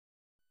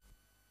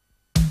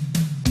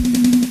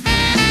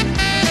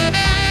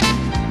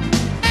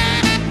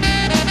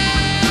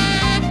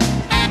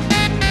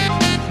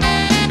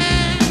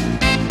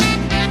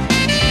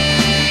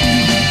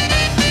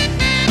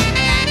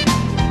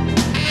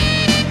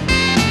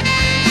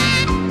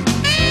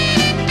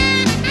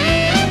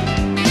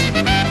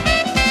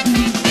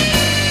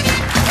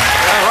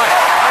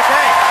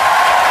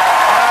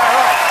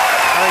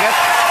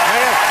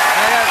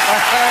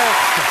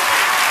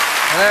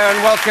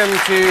welcome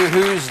to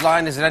Whose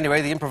Line Is It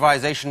Anyway, the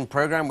improvisation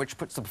programme which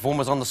puts the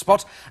performers on the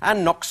spot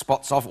and knocks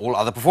spots off all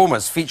other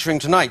performers. Featuring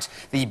tonight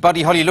the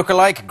Buddy Holly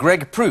lookalike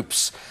Greg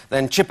Proops,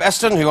 then Chip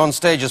Esten, who on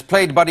stage has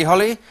played Buddy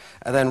Holly,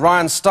 and then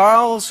Ryan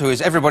Stiles, who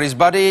is everybody's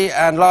buddy,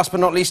 and last but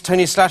not least,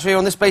 Tony Slattery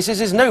on this basis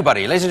is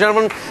nobody. Ladies and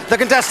gentlemen, the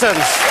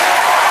contestants.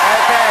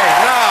 Okay,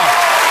 now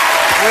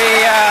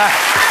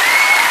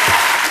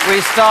we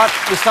start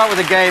with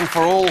a game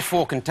for all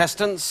four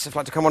contestants. If you'd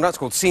like to come on out, it's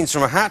called Scenes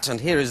from a Hat, and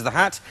here is the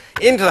hat.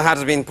 Into the hat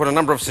has been put a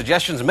number of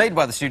suggestions made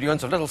by the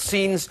studios of little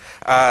scenes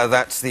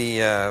that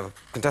the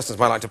contestants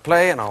might like to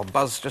play, and I'll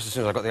buzz just as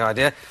soon as I've got the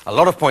idea. A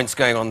lot of points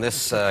going on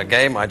this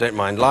game, I don't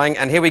mind lying.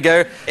 And here we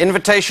go.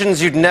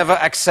 Invitations you'd never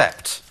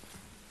accept.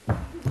 Do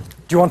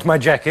you want my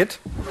jacket?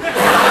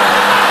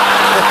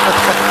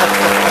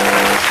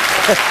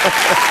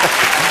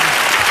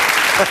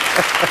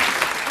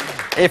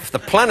 If the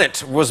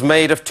planet was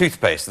made of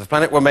toothpaste, if the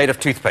planet were made of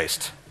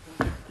toothpaste.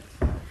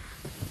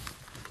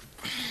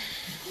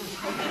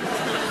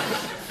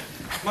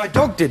 My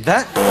dog did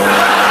that.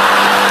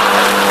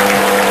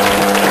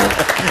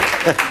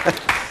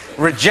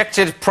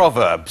 Rejected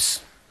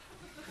proverbs.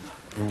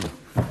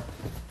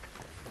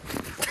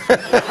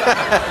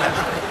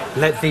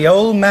 Let the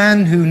old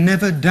man who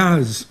never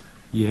does.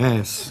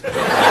 Yes.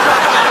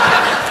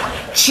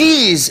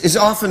 Cheese is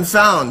often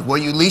found where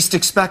you least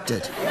expect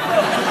it.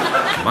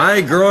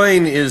 My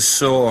groin is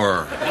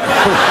sore.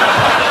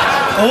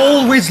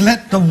 Always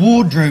let the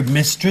wardrobe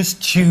mistress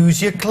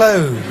choose your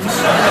clothes.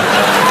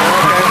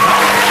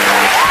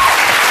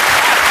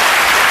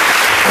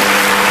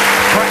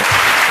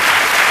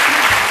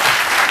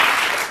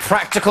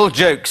 Practical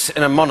jokes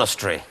in a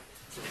monastery.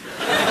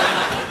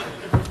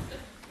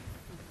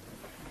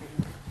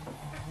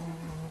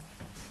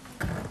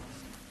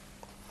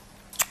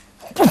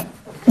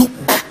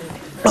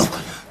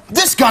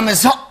 This gum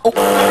is hot.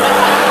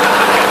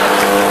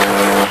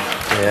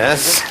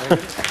 Yes.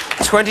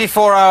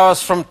 24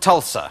 hours from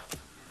Tulsa.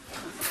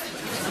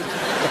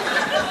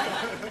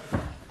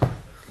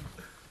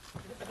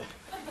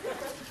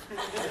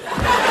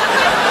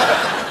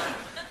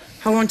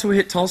 How long till we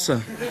hit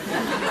Tulsa?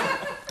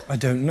 I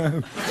don't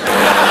know.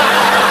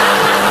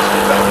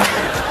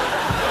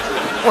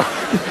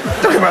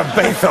 Talking about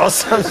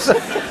bathos.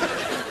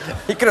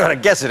 You could have had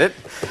a guess at it.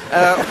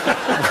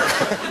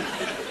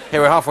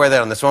 Here, we're halfway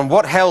there on this one.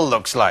 What hell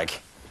looks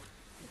like?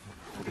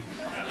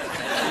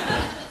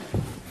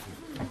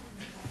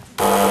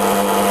 I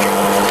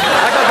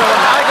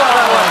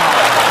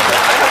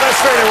got that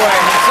straight away.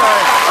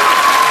 Sorry.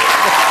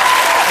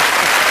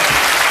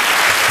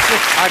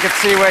 I could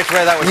see where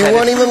that was You headed.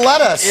 won't even let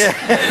us. Yeah.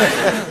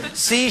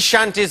 Sea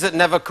shanties that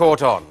never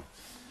caught on.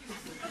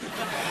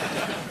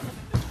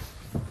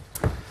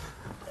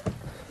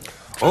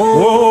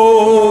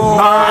 Oh,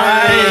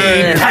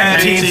 my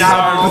panties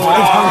are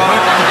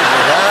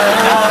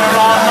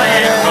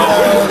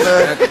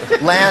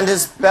The land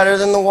is better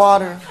than the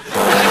water.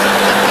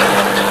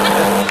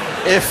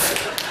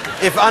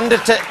 If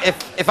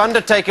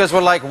undertakers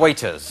were like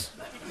waiters.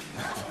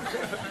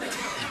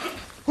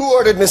 Who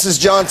ordered Mrs.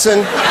 Johnson?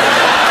 Okay,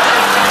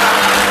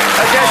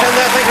 so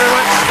thank you very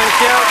much.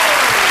 Thank you.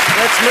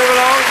 Let's move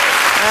along.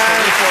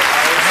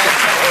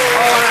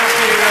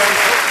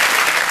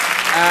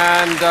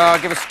 And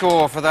give a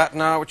score for that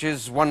now, which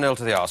is 1-0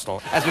 to the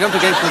Arsenal. As we come to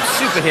a game called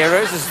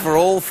Superheroes, this is for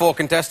all four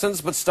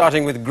contestants, but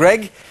starting with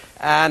Greg.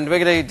 And we're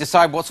going to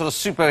decide what sort of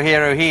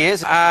superhero he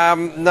is.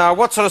 Now,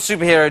 what sort of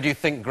superhero do you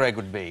think Greg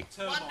would be?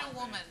 Wonder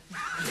Woman.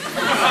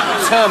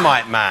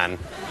 Termite Man.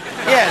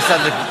 Yes,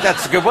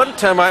 that's a good one,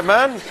 Termite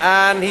Man.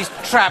 And he's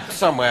trapped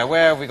somewhere.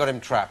 Where have we got him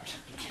trapped?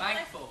 Bank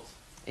vault.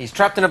 He's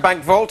trapped in a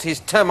bank vault. He's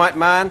Termite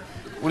Man.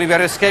 Will he be able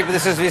to escape with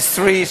this as his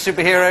three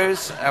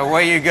superheroes?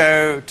 Away you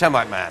go,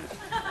 Termite Man.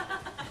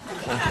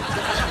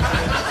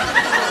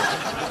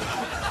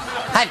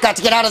 I've got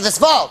to get out of this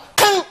vault.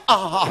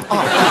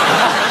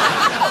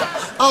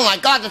 Oh my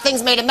God, the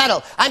thing's made of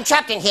metal. I'm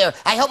trapped in here.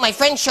 I hope my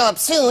friends show up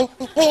soon.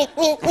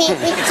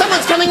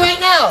 Someone's coming right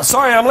now.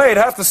 Sorry I'm late.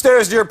 Half the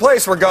stairs to your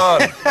place were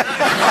gone.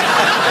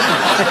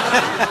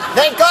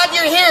 Thank God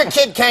you're here,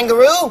 Kid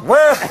Kangaroo.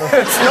 Well,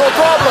 it's no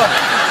problem.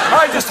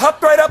 I just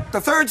hopped right up the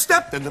third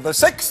step, into the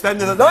sixth,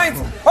 into the ninth.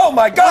 Oh,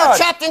 my We're God.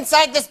 trapped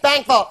inside this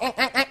bank vault.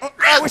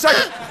 I wish I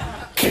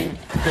could...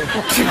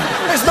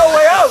 There's no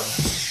way out.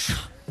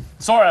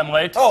 Sorry I'm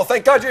late. Oh,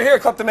 thank God you're here,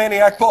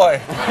 kleptomaniac boy.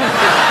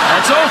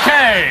 That's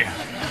okay.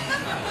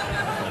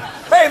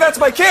 Hey, that's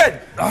my kid.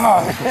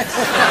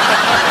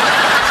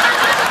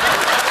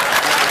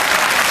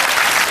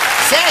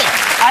 Say,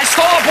 I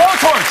stole a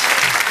blowtorch.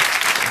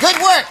 good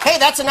work. Hey,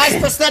 that's a nice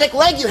prosthetic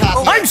leg you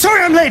have. I'm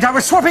sorry I'm late. I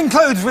was swapping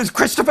clothes with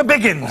Christopher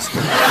Biggins.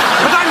 But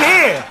I'm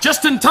here.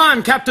 Just in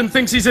time. Captain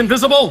thinks he's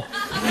invisible.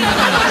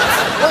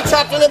 We're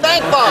trapped in a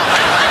bank vault.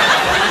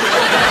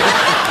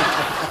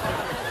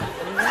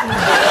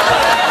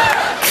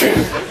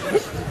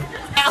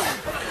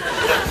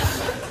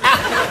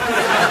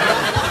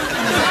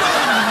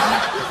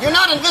 You're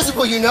not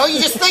invisible, you know. You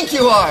just think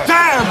you are.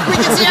 Damn! We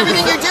can see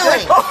everything you're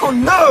doing. Oh,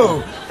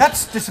 no!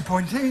 That's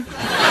disappointing.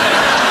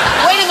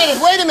 Wait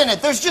Wait a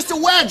minute. There's just a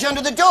wedge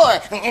under the door.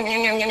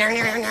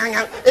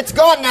 It's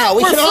gone now.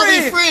 We can all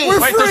be free. We're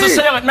Wait, free. there's a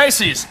sale at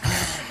Macy's.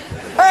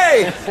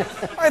 Hey,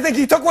 I think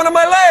he took one of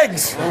my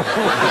legs.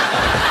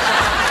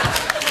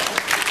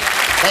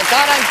 Thank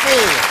God I'm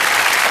free.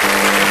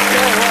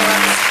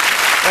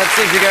 That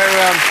seems to go,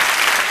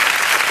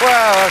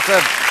 well, that's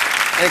an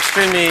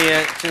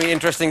extremely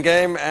interesting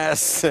game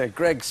as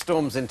Greg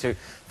storms into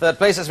third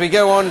place. As we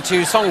go on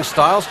to song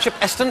styles, Chip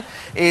Esten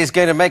is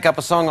going to make up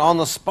a song on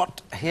the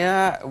spot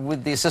here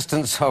with the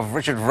assistance of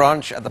Richard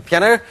Branch at the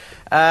piano.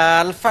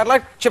 I'd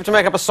like Chip to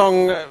make up a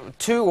song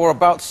to or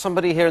about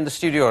somebody here in the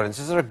studio audience.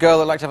 Is there a girl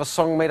that'd like to have a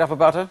song made up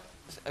about her?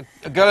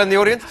 A girl in the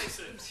audience?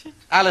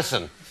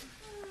 Alison.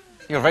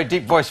 You've a very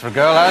deep voice for a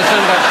girl, Alison.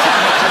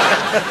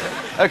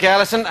 OK,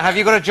 Alison, have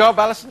you got a job,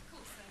 Alison?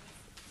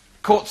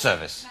 Court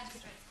service.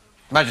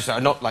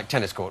 Magistrate, not like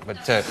tennis court, but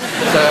OK,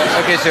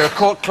 so you're a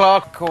court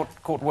clerk,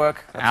 court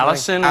work.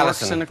 Alison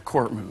works in a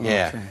courtroom.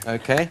 Yeah.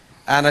 OK.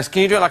 And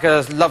can you do it like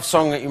a love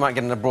song that you might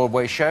get in a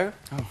Broadway show?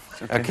 Oh,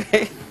 it's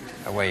okay. OK.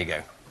 Away you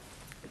go.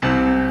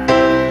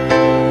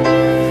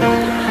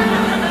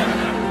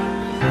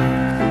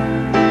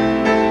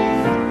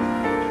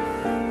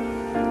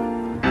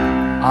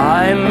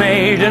 I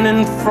made an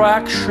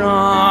infraction,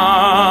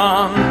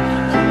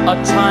 a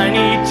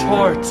tiny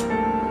tort.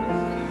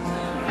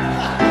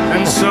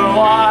 And so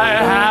I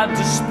had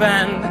to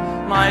spend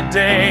my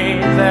day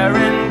there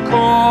in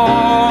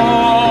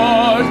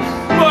court.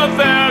 But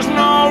there's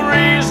no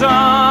reason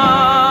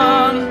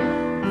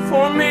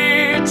for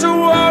me to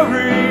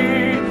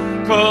worry,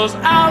 'cause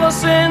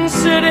Alison's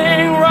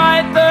sitting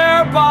right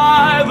there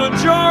by the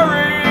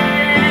jury.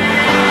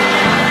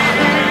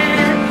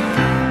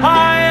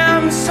 I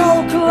am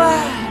so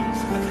glad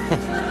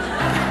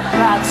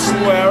that's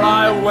where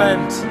I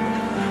went,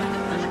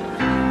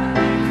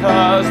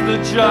 'cause the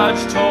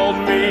judge told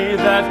me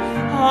that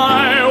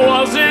I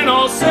was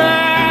innocent.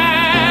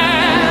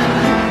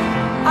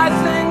 I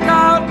think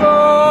I'll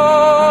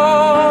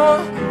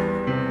go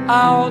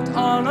out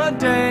on a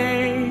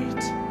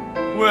date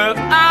with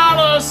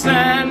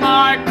Alison,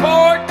 my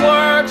court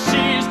clerk.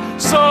 She's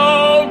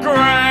so great.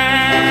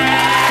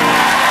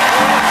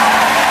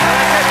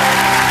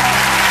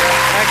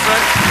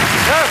 Excellent.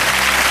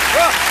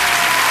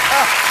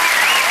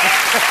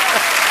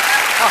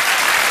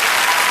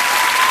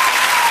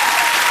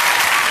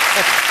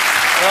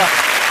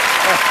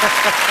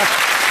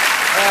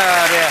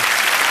 Oh, dear.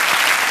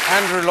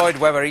 Andrew Lloyd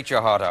Webber, eat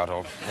your heart out,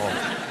 or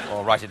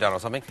write it down or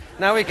something.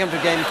 Now we come to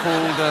a game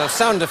called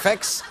Sound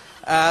Effects.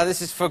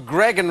 This is for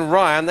Greg and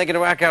Ryan. They're going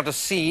to act out a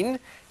scene,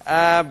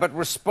 but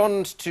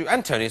respond to...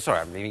 And Tony, sorry,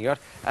 I'm leaving you out.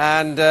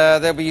 And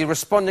they'll be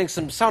responding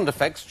some sound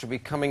effects, which will be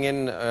coming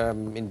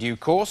in due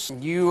course.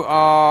 You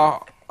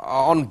are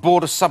on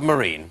board a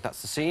submarine.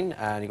 That's the scene,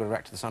 and you've got to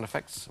react to the sound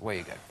effects. Away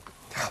you go.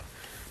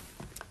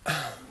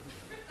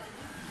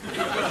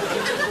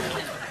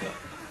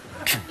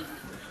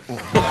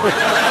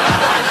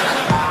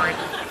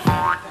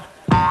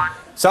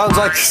 Sounds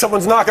like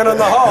someone's knocking on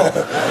the hull.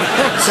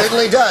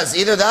 Certainly does.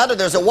 Either that or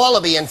there's a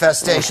wallaby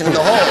infestation in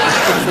the hole.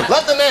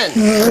 Let them in.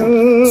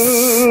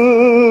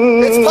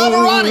 It's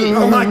Pavarotti.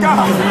 Oh, my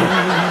God.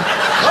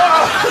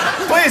 Oh,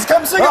 please,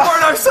 come sing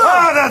aboard our song.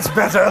 Ah, that's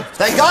better.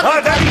 Thank God. Ah,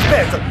 that is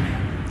better.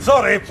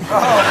 Sorry. Boy,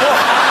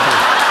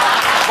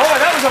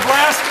 that was a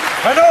blast.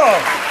 I know.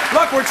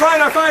 Look, we're trying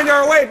to find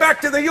our way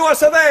back to the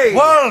US of A.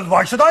 Well,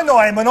 why should I know?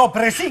 I'm an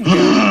opera singer.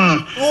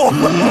 And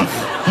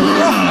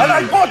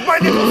I brought my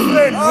little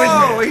friend with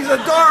Oh, me. he's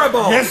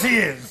adorable. Yes, he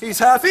is. He's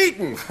half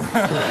eaten.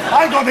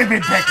 I got him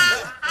in Becky.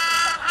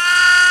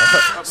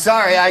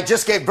 Sorry, I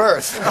just gave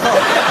birth.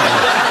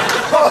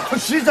 Oh,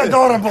 she's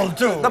adorable,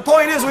 too. The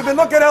point is, we've been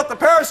looking out the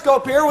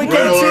periscope here. We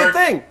can't see a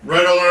thing.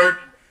 Red alert.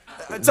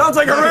 It sounds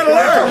like a red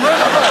alert.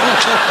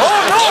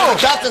 Oh, no!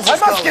 Captain's I is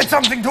must calling. get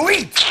something to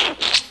eat.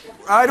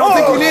 I don't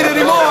think we need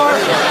any more.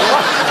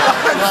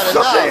 Not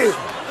Sorry.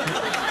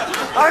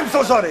 enough. I'm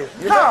so sorry.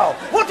 Now,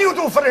 what do you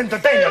do for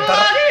entertainment?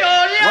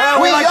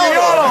 Well, we like to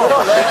yodel.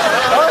 yodel.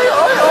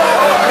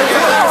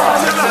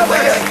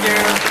 Thank you.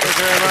 Thank you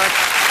very much.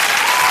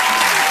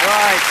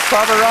 Right.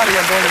 Pavarotti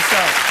on board his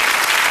side.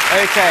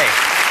 OK.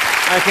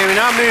 OK, we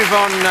now move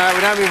on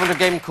to a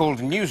game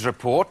called News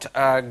Report.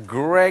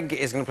 Greg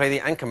is going to play the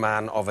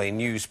anchorman of a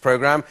news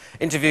programme,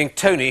 interviewing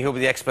Tony, who'll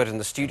be the expert in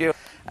the studio.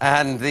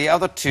 And the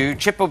other two,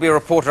 Chip will be a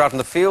reporter out in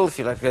the field, if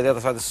you'd like to go to the other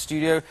side of the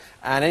studio,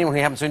 and anyone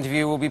he happens to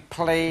interview will be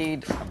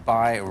played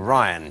by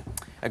Ryan.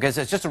 OK,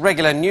 so it's just a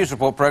regular news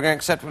report programme,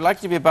 except we'd like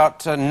it to be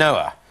about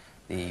Noah,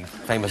 the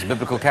famous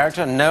biblical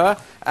character, Noah.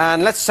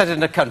 And let's set it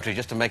in a country,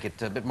 just to make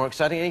it a bit more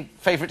exciting. Any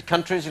favourite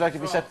countries you'd like to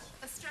be set?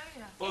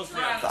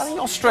 Australia. I think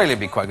Australia would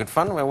be quite good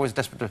fun. We're always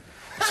desperate to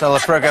sell a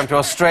programme to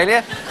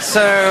Australia.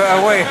 So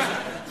away...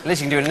 At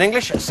least you can do it in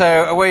English.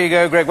 So away you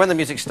go, Greg. When the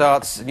music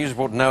starts, News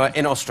Report Noah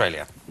in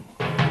Australia.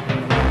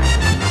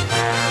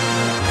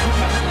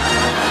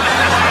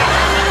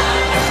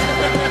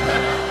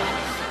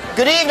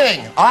 Good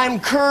evening. I'm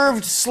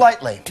curved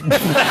slightly.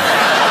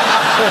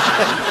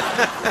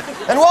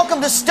 And welcome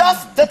to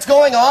Stuff That's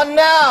Going On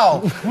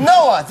Now.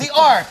 Noah, the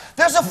Ark.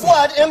 There's a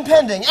flood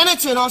impending, and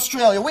it's in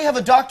Australia. We have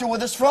a doctor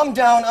with us from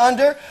down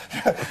under.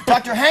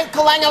 Dr. Hank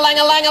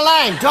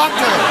Kalang-a-lang-a-lang-a-lang.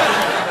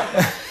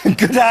 Doctor.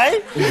 Good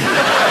day.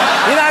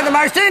 You know, the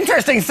most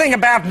interesting thing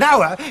about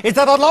Noah is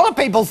that a lot of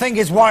people think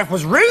his wife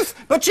was Ruth,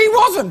 but she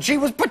wasn't. She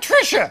was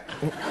Patricia.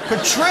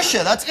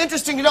 Patricia, that's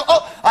interesting to know.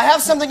 Oh, I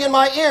have something in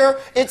my ear.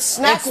 It's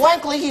Snack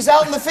Wankley. He's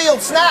out in the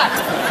field. Snack.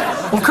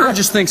 Well, Kurt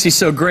just thinks he's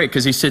so great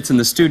because he sits in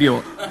the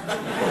studio.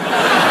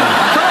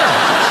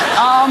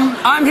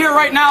 I'm here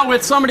right now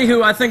with somebody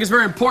who I think is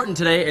very important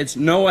today. It's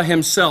Noah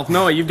himself.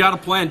 Noah, you've got a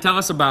plan. Tell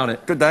us about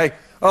it. Good day.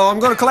 Oh, I'm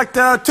going to collect 2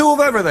 of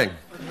everything. 2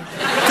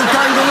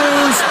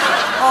 kangaroos,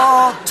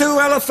 2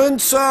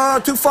 elephants,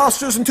 2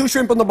 Fosters, and 2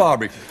 shrimp on the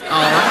barbie. All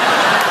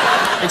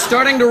right. It's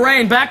starting to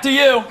rain. Back to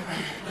you.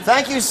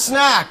 Thank you,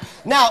 Snack.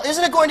 Now,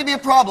 isn't it going to be a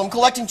problem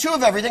collecting 2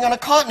 of everything on a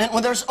continent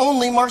where there's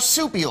only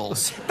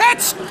marsupials?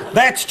 That's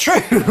true.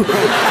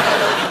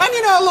 And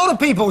you know, a lot of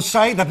people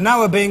say that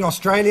Noah being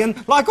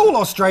Australian, like all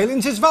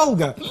Australians, is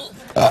vulgar.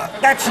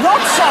 That's not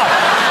so.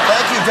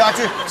 Thank you,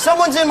 Doctor.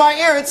 Someone's in my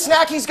ear. It's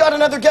Snack. He's got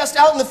another guest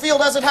out in the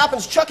field as it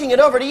happens. Chucking it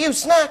over to you,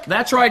 Snack.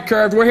 That's right,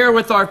 Curved. We're here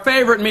with our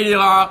favorite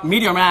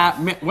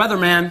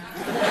weatherman.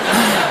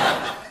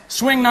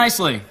 Swing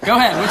nicely. Go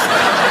ahead.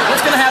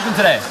 What's going to happen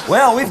today?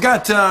 Well, we've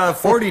got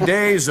 40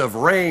 days of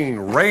rain.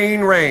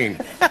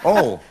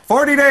 Oh,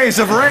 40 days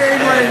of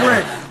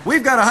rain.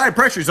 We've got a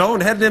high-pressure zone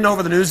heading in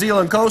over the New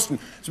Zealand coast. And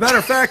as a matter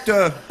of fact,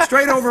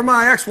 straight over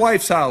my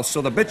ex-wife's house,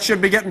 so the bitch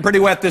should be getting pretty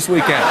wet this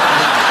weekend.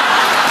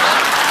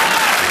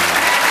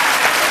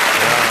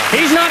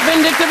 He's not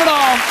vindictive at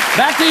all.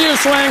 Back to you,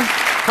 Swing.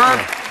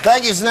 Kurt.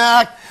 Thank you,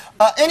 Snack.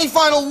 Any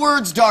final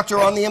words, Doctor,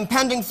 on the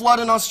impending flood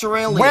in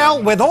Australia?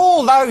 Well, with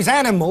all those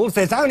animals,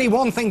 there's only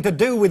one thing to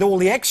do with all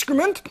the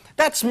excrement.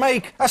 That's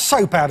make a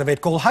soap out of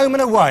it called Home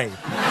and Away.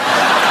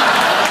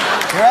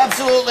 You're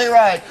absolutely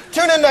right.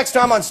 Tune in next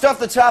time on Stuff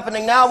That's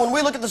Happening Now when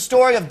we look at the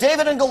story of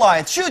David and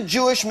Goliath. Should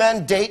Jewish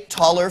men date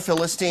taller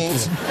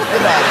Philistines? Goodbye.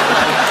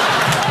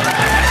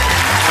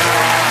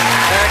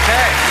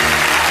 Okay.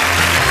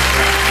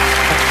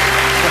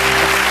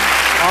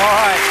 All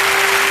right.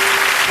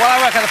 While I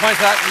work out the points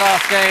of that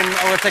last game,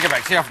 we'll take a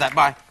break. See you after that.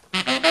 Bye.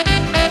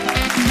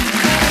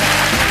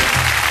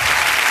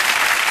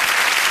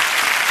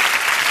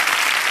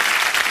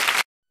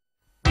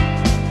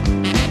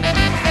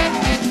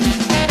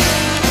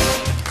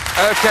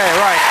 Okay,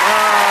 right.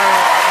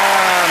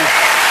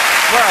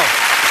 Well,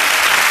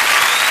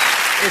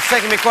 it's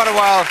taken me quite a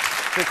while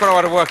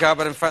to work out,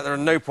 but in fact there are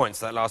no points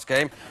to that last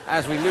game.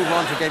 As we move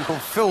on to a game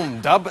called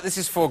Film Dub, but this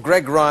is for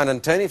Greg, Ryan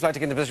and Tony. If you'd like to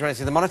get into position and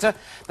see the monitor,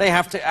 they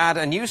have to add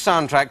a new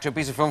soundtrack to a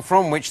piece of film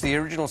from which the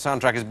original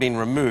soundtrack has been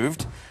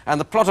removed.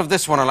 And the plot of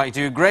this one I'd like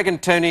to do, Greg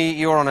and Tony,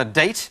 you're on a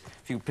date,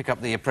 if you pick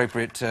up the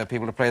appropriate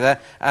people to play there.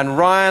 And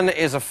Ryan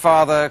is a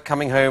father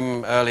coming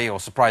home early or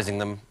surprising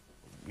them.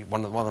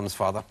 One of them's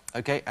father.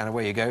 Okay, and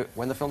away you go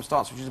when the film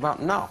starts, which is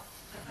about now.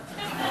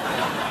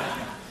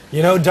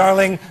 You know,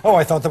 darling,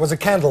 I thought there was a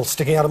candle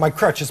sticking out of my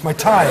crutch. It's my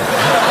tie.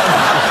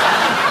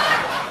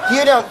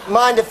 You don't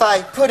mind if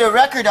I put a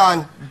record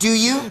on, do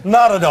you?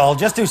 Not at all.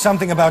 Just do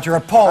something about your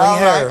appalling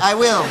hair. All right, I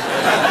will.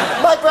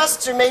 My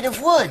breasts are made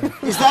of wood.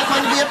 Is that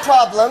going to be a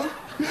problem?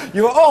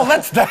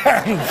 Let's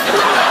dance.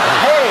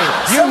 Hey,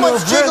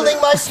 someone's jiggling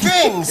my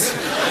strings.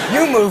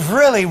 You move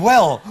really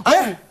well.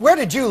 Where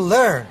did you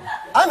learn?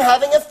 I'm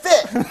having a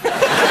fit.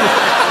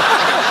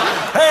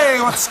 Hey,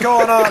 what's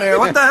going on here?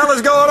 What the hell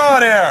is going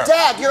on here?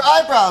 Dad, your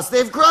eyebrows,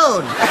 they've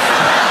grown.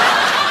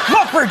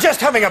 Look, we're just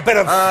having a bit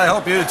of... I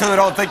hope you two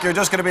don't think you're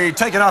just going to be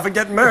taking off and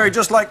getting married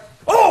just like...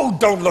 Oh,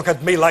 don't look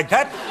at me like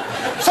that.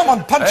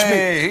 Someone punched me.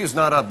 Hey, he's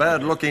not a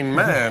bad-looking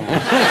man.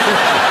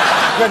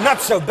 You're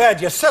not so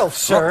bad yourself,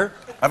 sir.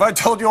 Well, have I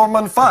told you I'm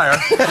on fire?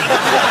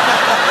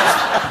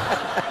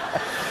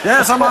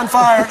 Yes, I'm on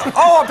fire.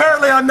 Oh,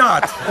 apparently I'm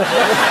not.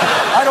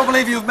 I don't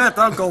believe you've met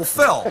Uncle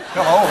Phil.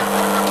 Hello.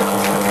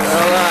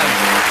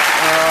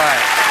 All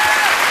right.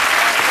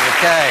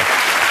 Okay.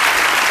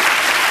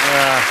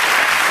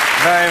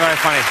 Very, very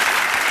funny.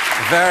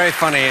 Very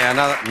funny.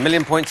 Another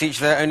 1,000,000 points each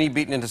there, only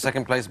beaten into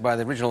second place by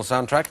the original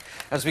soundtrack.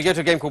 As we go to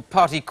a game called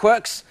Party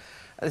Quirks.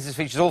 This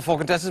features all 4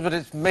 contestants, but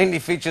it mainly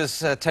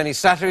features Tony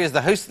Slattery as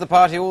the host of the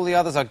party. All the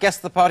others are guests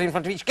of the party in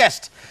front of each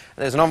guest.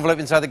 There's an envelope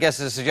inside the guest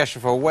as a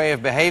suggestion for a way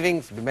of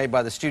behaving to be made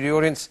by the studio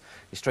audience,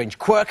 a strange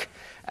quirk,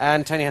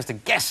 and Tony has to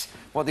guess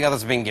what the others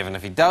have been given.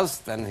 If he does,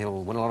 then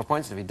he'll win a lot of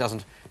points. If he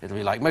doesn't, it'll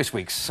be like most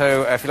weeks.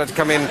 So if you'd like to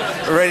come in,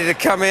 ready to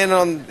come in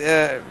on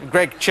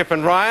Greg, Chip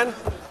and Ryan.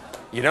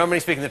 You know I'm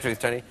only speaking the truth,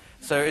 Tony.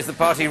 So is the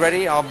party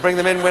ready? I'll bring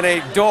them in with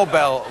a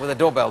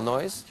doorbell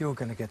noise. You're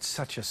going to get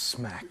such a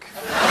smack.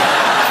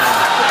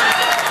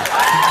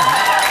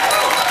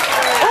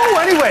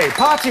 Anyway,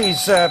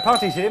 party's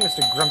here,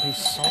 Mr. Grumpy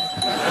Salt.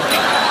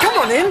 Come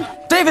on in.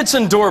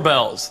 Davidson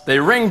doorbells. They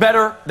ring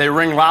better, they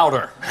ring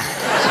louder.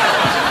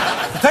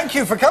 thank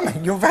you for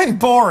coming. You're very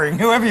boring,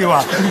 whoever you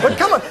are. But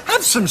come on,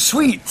 have some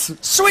sweets.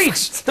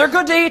 Sweets! They're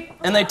good to eat,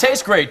 and they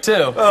taste great,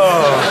 too.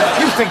 Oh,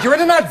 you think you're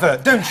in an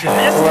advert, don't you?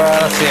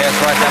 Well, yes,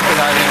 right,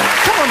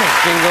 Come on in.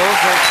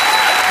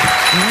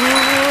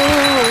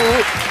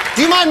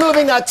 Do you mind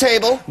moving that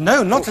table?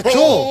 No, not at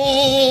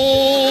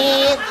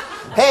all.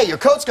 Hey, your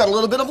coat's got a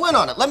little bit of lint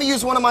on it. Let me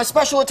use one of my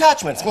special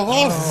attachments.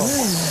 Oh,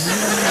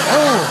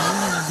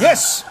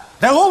 yes.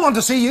 They'll all want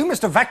to see you,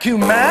 Mr. Vacuum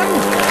Man.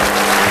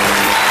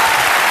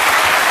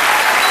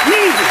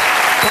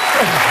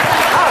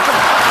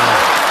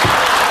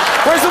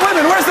 Where's the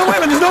women? Where's the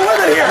women? There's no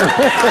women here.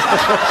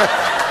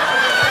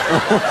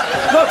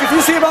 Look, if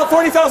you see about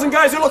 40,000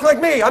 guys who look like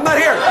me, I'm not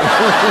here.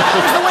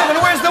 Where's the women?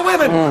 Where's the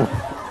women?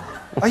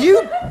 Are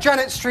you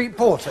Janet Street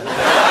Porter?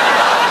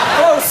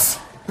 Close.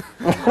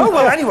 Oh,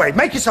 well, anyway,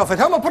 make yourself at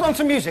home. I'll put on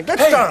some music.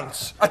 Let's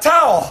dance. A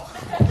towel.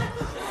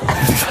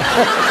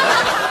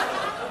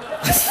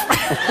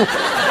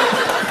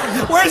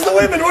 Where's the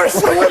women? Where's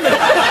the women?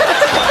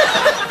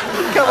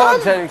 Come on,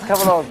 Tony,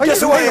 come along. Oh,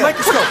 yes, away, the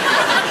microscope.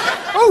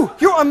 Oh,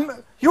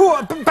 you're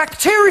a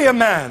bacteria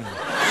man.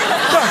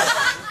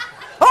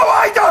 Oh,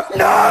 I don't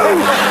know!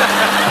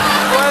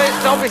 Well,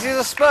 it's obviously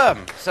the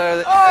sperm.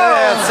 So, Tony,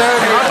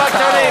 well done,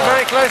 Tony.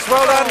 Very close.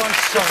 Well done.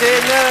 It's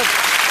in there.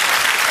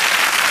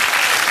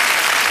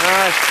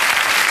 Right.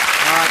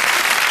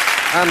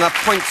 And the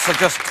points are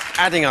just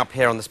adding up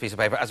here on this piece of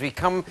paper as we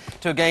come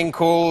to a game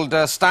called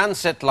Stand,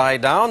 Sit, Lie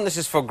Down. This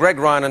is for Greg,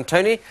 Ryan and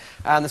Tony.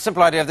 And the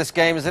simple idea of this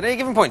game is that at any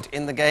given point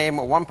in the game,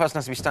 one person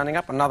has to be standing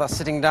up, another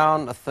sitting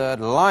down, a third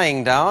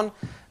lying down.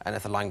 And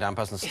if the lying down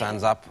person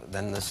stands up,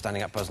 then the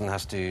standing up person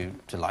has to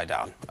lie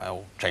down.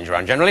 I'll change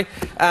around generally.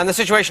 And the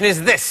situation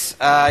is this.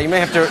 You may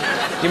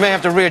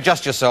have to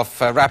readjust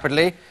yourself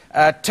rapidly.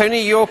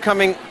 Tony, you're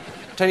coming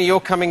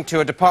to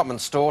a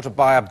department store to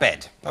buy a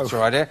bed. That's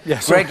your idea.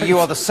 Yes. Greg, you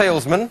are the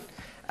salesman.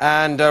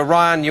 And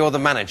Ryan, you're the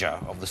manager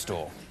of the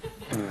store.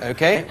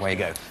 Okay, away you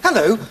go.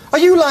 Hello, are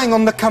you lying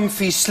on the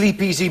comfy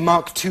Sleep Easy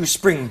Mark II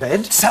spring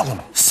bed? Sell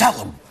them. Sell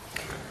them.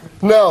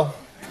 No.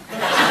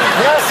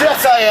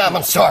 Yes, I am.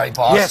 I'm sorry,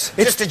 boss. Yes,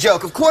 it's just a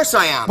joke. Of course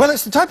I am. Well,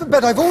 it's the type of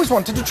bed I've always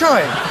wanted to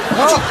try.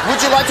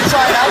 Would you like to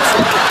try it out?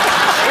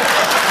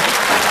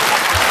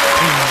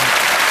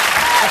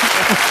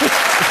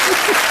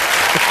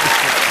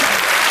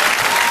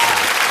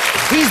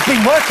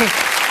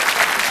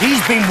 He's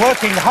been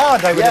working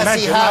hard, I would imagine. Yes,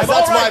 he has.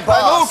 That's my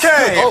boss.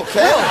 Okay.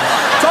 Okay.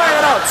 Try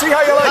it out. See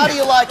how you like it. How do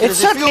you like it? It Does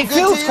certainly feel good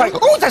feels to you? quite...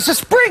 Oh, there's a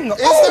spring! Is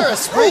there a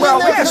spring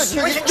well, in there? yes.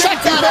 Good. We can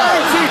Check give it to you that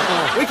very out. cheap.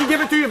 We can give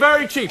it to you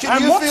very cheap. Can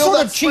And you what feel sort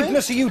that of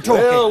cheapness are you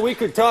talking? Well, we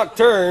could talk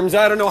terms.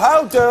 I don't know.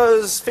 How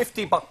does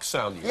 $50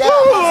 sound to you? Yeah.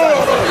 Oh,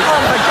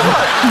 my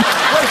God.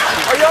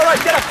 Are you all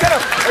right? Get up, get up.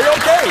 Are you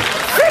okay?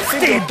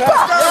 $50?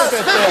 Yes,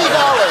 $50.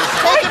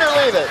 Take it or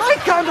leave it. I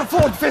can't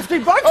afford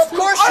 $50. Of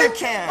course you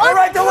can. All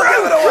right, then we'll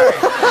give it away.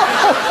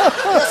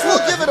 Yes, we'll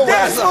give it away.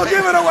 Yes, we'll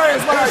give it away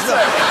is what I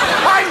said.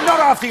 I'm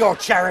not after your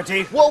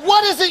charity. Well,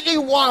 what is it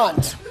you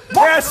want?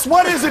 Yes,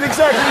 what is it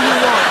exactly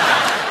you want?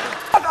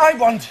 What I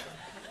want...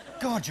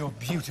 God, you're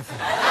beautiful.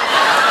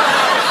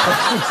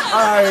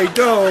 I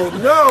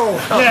don't know.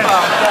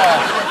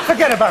 Yeah.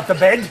 Forget about the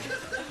bed.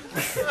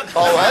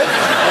 All right.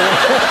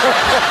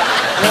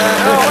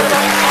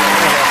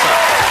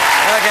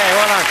 Okay,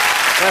 well done.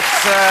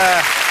 That's,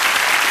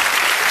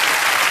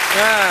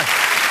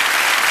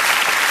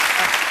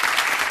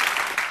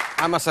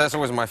 I must say, that's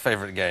always my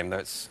favourite game, though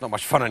it's not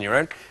much fun on your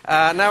own.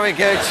 Now we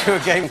go to a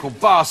game called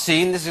Bar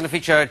Scene. This is going to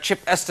feature Chip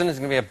Esten, who's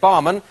going to be a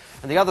barman,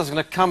 and the others are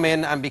going to come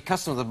in and be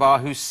customers of the bar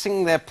who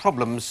sing their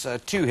problems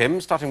to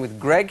him, starting with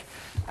Greg,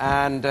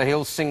 and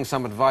he'll sing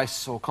some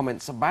advice or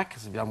comments back,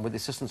 as he's done with the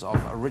assistance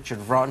of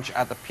Richard Branch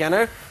at the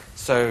piano.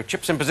 So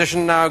Chip's in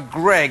position now.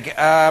 Greg,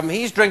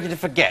 he's drinking to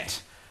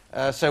forget.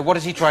 So what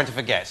is he trying to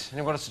forget?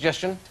 Anyone got a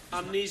suggestion?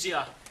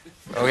 Amnesia.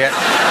 Oh, yeah.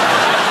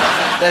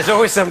 There's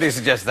always somebody who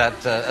suggests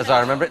that, as I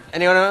remember it.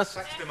 Anyone else?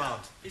 Tax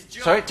demand.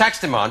 Sorry, tax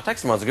demand.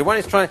 Tax demand's a good one.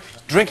 He's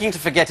drinking to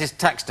forget his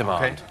tax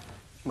demand. Okay.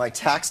 My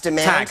tax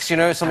demand? Tax, you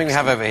know, something we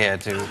have over here,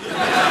 too.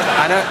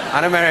 I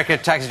know America,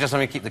 tax is just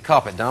something to keep the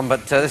carpet down,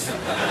 but this is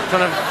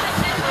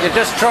you're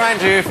just trying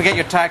to forget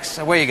your tax.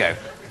 Away you go.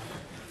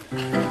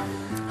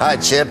 Hi,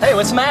 Chip. Hey,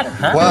 what's the matter?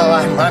 Huh?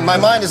 Well, my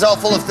mind is all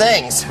full of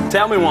things.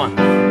 Tell me one.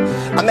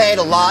 I made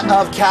a lot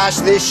of cash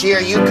this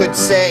year. You could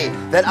say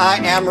that I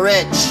am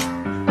rich.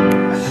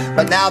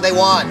 But now they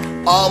want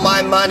all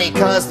my money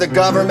because the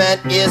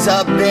government is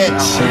a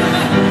bitch.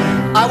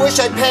 I wish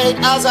I paid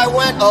as I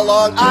went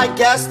along. I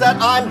guess that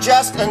I'm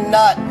just a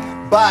nut.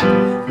 But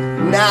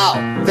now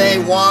they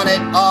want it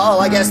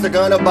all. I guess they're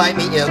gonna bite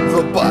me in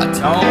the butt.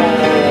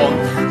 Oh,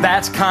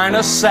 that's kind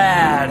of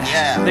sad.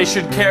 Yeah. They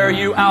should carry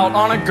you out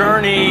on a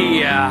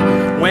gurney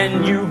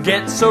when you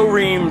get so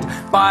reamed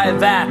by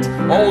that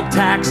old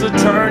tax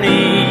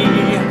attorney.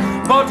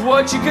 But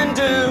what you can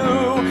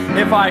do,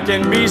 if I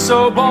can be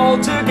so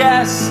bold to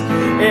guess,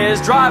 is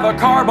drive a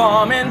car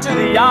bomb into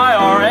the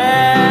IRS.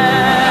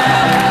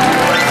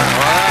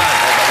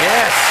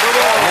 Yes.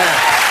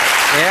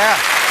 Yeah.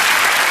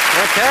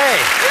 Okay.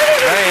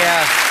 Very,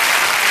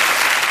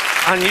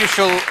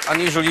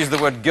 unusual use of the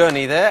word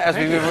gurney there as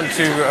we move on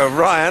to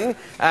Ryan,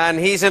 and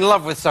he's in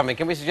love with something.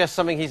 Can we suggest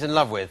something he's in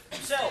love with?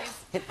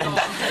 Himself.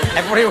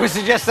 Everybody always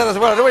suggests that as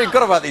well. I don't know what you've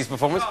got about these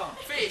performers.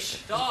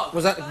 Fish. Dog.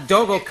 Was that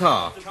dog or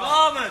car?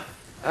 Barman.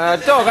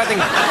 Dog, I think.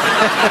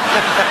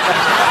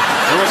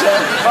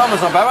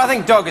 Barman's not bad, but I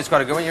think dog is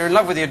quite a good one. You're in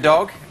love with your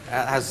dog.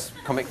 Has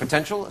comic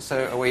potential,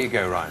 so away you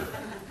go, Ryan.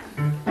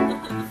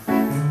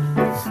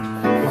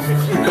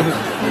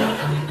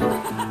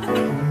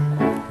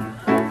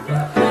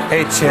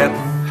 Hey, Chip.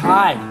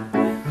 Hi.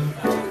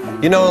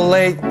 You know,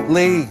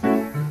 lately,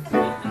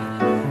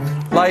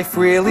 life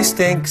really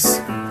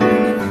stinks.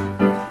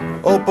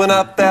 Open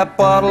up that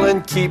bottle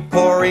and keep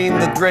pouring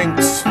the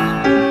drinks.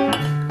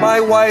 My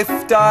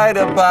wife died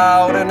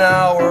about an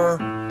hour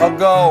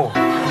ago.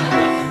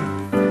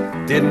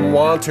 Didn't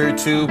want her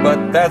to,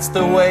 but that's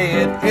the way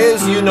it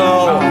is, you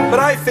know. But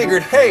I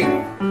figured, hey,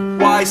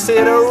 why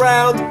sit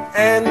around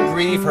and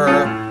grieve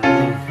her?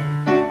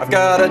 I've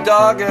got a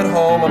dog at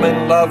home, I'm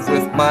in love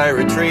with my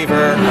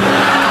retriever.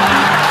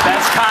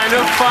 That's kind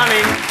of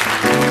funny.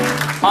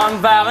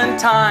 On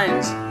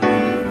Valentine's,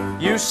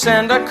 you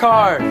send a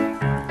card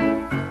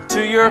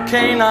to your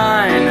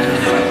canine.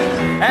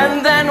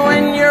 And then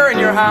when you're in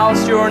your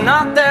house, you're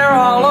not there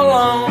all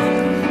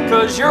alone,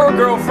 'cause your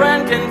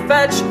girlfriend can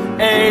fetch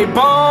a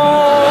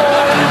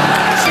bone.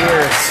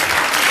 Cheers.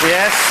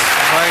 Yes,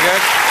 very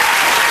good.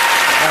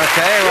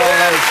 Okay,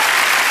 well,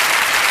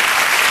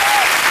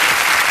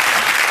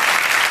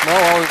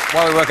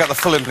 while we work out the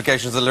full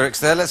implications of the lyrics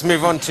there, let's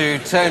move on to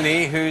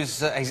Tony,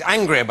 who's he's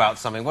angry about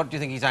something. What do you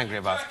think he's angry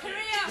about?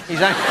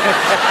 He's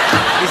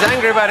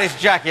angry about his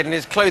jacket and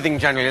his clothing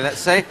generally, let's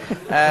say.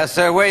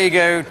 So where you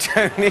go,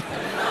 Tony.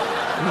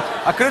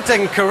 I could have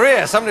taken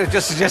career. Somebody was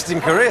just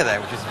suggesting career there,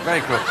 which is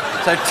very cool.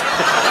 So,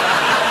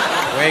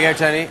 where you go,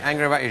 Tony.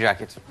 Angry about your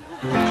jacket.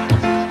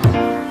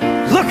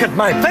 Look at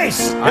my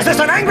face! Is this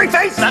an angry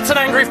face? That's an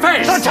angry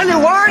face. I'll tell you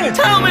why!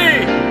 Tell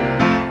me!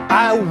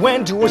 I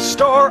went to a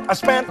store, I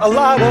spent a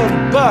lot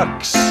of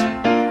bucks.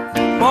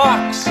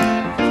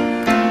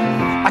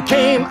 I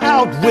came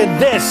out with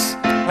this,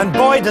 and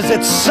boy does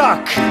it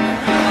suck.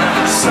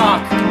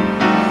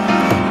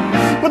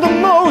 But the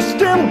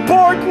most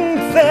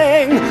important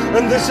thing,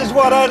 and this is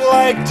what I'd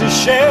like to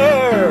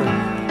share,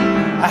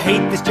 I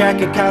hate this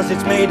jacket 'cause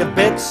it's made of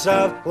bits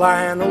of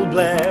Lionel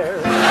Blair.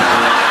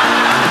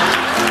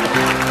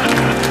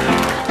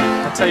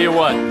 I'll tell you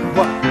what.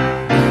 What?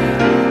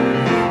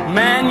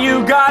 Man,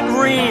 you got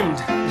reamed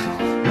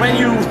when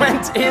you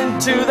went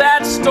into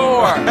that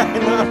store.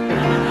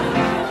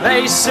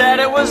 They said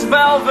it was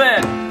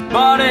velvet,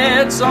 but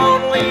it's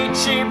only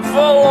cheap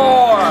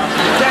velour.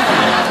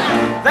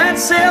 That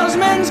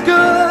salesman's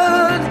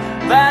good.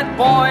 That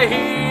boy,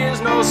 he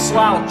is no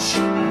slouch.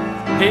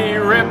 He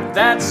ripped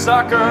that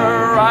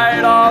sucker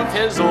right off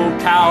his old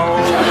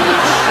couch.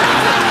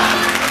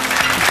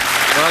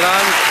 Well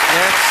done.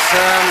 Yes.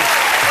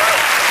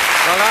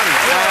 Well done.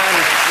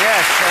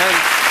 Yes.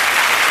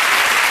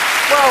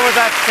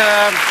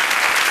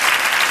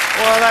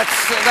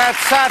 That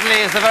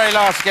sadly is the very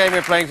last game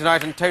we're playing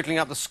tonight, and totaling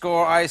up the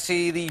score, I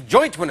see the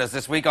joint winners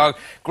this week are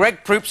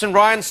Greg Proops and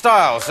Ryan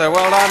Stiles. So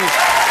well done,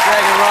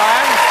 Greg and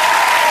Ryan.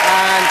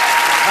 And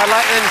I'd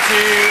like them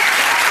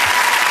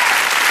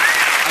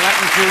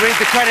to read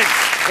the credits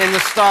in the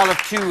style of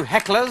two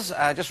hecklers.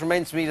 Just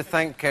remains for me to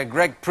thank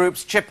Greg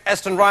Proops, Chip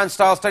Esten, Ryan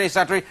Stiles, Tony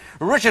Slattery,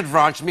 Richard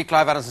Branch, and me,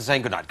 Clive Adamson,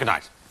 saying good night. Good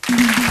night.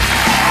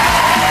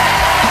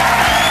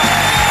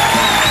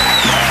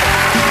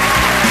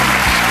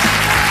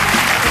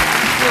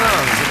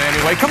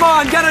 Anyway, come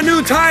on, get a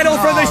new title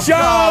for the show!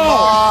 Come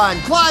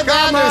on. Clive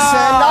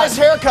Anderson, nice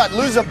haircut.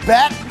 Lose a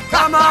bet?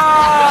 Come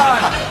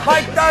on!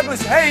 Mike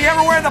Douglas, hey, you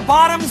ever wear the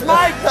bottoms,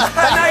 Mike?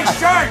 That nice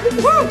shirt!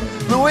 Woo!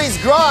 Louise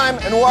Grime,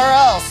 and where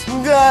else?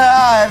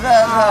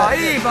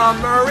 Eva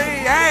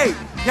Marie, hey!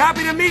 You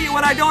happy to meet you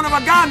when I don't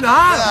have a gun,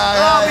 huh?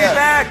 I'll be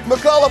back.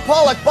 McCullough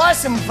Pollock, buy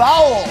some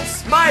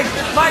vowels. Mike,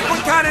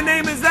 what kind of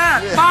name is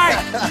that?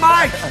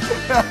 Mike!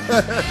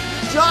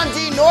 John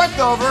D.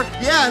 Northover,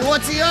 yeah, and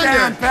what's he under?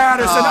 Dan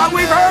Patterson.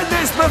 We've heard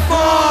this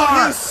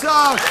before! You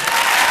suck.